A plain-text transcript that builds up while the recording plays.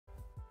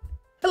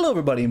Hello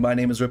everybody, my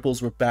name is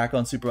Ripples, we're back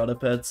on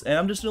Superautopets, and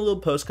I'm just doing a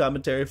little post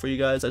commentary for you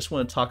guys. I just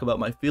want to talk about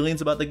my feelings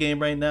about the game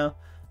right now,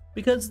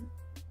 because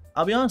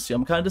I'll be honest with you,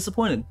 I'm kind of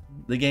disappointed.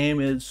 The game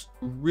is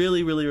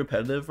really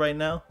repetitive right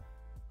now.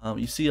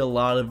 You see a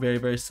lot of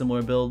very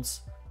similar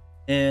builds,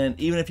 and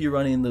even if you're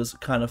running those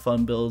kind of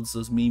fun builds,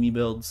 those meme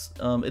builds,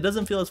 it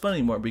doesn't feel as fun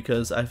anymore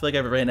because I feel like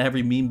I've ran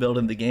every meme build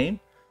in the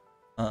game.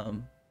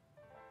 And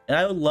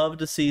I would love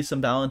to see some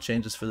balance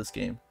changes for this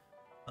game.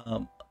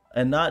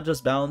 And not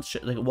just balance,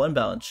 like one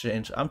balance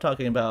change. I'm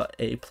talking about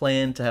a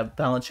plan to have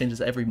balance changes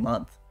every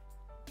month.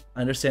 I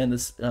understand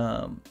this.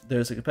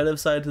 There's a competitive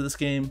side to this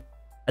game.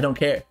 I don't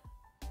care.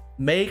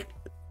 Make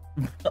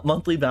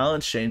monthly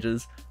balance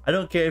changes. I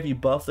don't care if you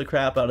buff the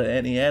crap out of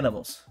any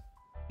animals.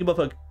 You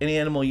buff any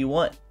animal you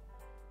want.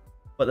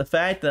 But the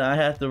fact that I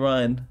have to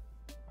run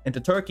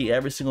into Turkey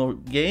every single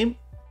game,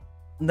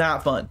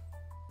 not fun.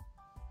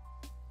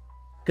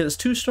 Because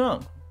it's too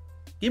strong.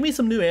 Give me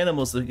some new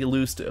animals to get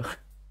loose to.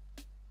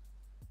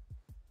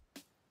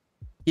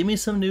 Give me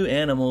some new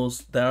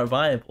animals that are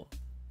viable.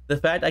 The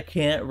fact I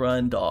can't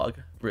run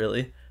dog,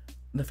 really.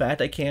 The fact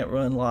I can't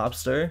run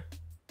lobster.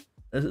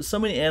 There's so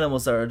many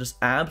animals that are just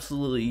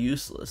absolutely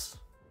useless.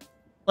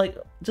 Like,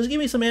 just give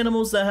me some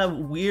animals that have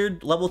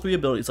weird level 3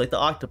 abilities, like the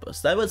octopus.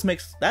 That what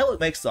makes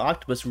the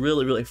octopus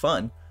really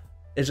fun.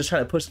 Is just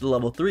trying to push it to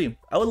level 3.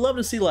 I would love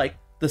to see like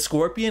the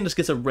scorpion just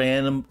gets a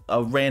random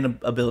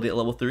ability at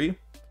level 3,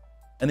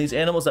 and these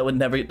animals that would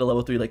never get to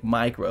level 3, like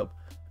microbe.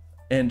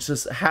 And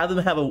just have them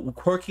have a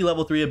quirky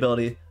level 3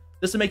 ability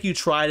just to make you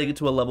try to get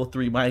to a level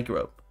 3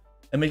 microbe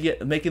and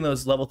making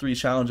those level 3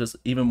 challenges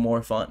even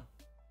more fun.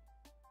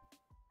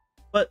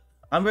 But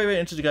I'm very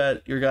interested to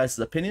get your guys'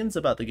 opinions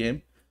about the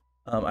game.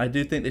 I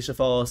do think they should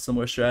follow a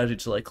similar strategy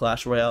to like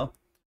Clash Royale,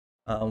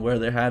 where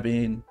they're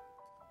having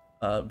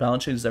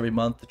balance changes every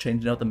month,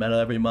 changing out the meta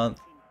every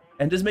month,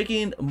 and just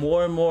making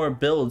more and more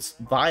builds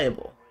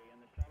viable.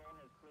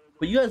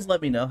 But you guys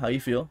let me know how you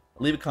feel.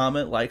 Leave a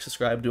comment, like,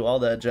 subscribe, do all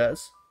that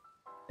jazz.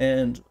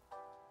 And for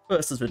the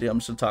rest of this video, I'm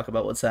just going to talk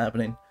about what's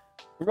happening.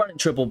 We're running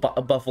triple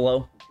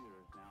buffalo.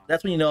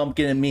 That's when you know I'm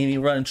getting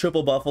meanie, running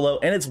triple buffalo,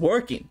 and it's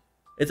working.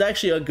 It's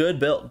actually a good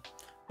build.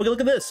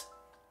 Look at this.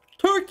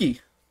 Turkey.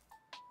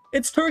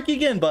 It's turkey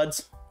again,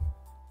 buds.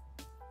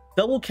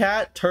 Double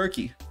cat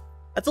turkey.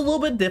 That's a little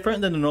bit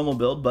different than the normal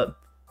build, but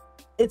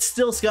it's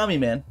still scummy,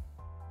 man.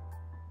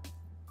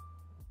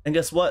 And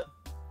guess what?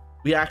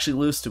 We actually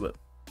lose to it.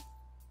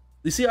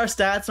 You see our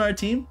stats on our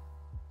team?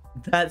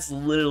 That's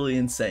literally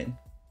insane.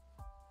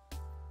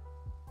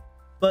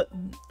 But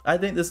I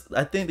think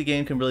the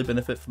game can really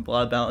benefit from a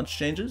lot of balance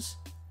changes,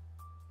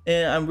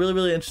 and I'm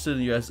really interested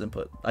in your guys'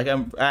 input. Like,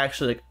 I'm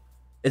actually like,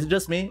 is it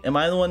just me? Am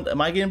I the one? Am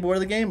I getting bored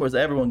of the game, or is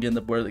everyone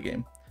getting bored of the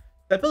game?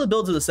 I feel the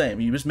builds are the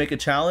same. You just make a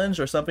challenge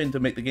or something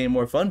to make the game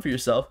more fun for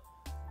yourself,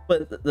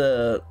 but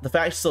the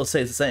fact still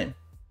stays the same.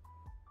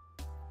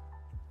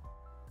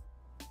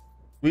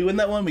 We win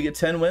that one, we get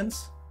 10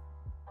 wins,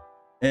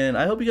 and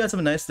I hope you guys have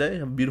a nice day,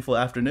 have a beautiful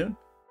afternoon,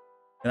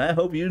 and I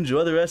hope you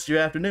enjoy the rest of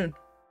your afternoon.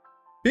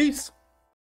 Peace!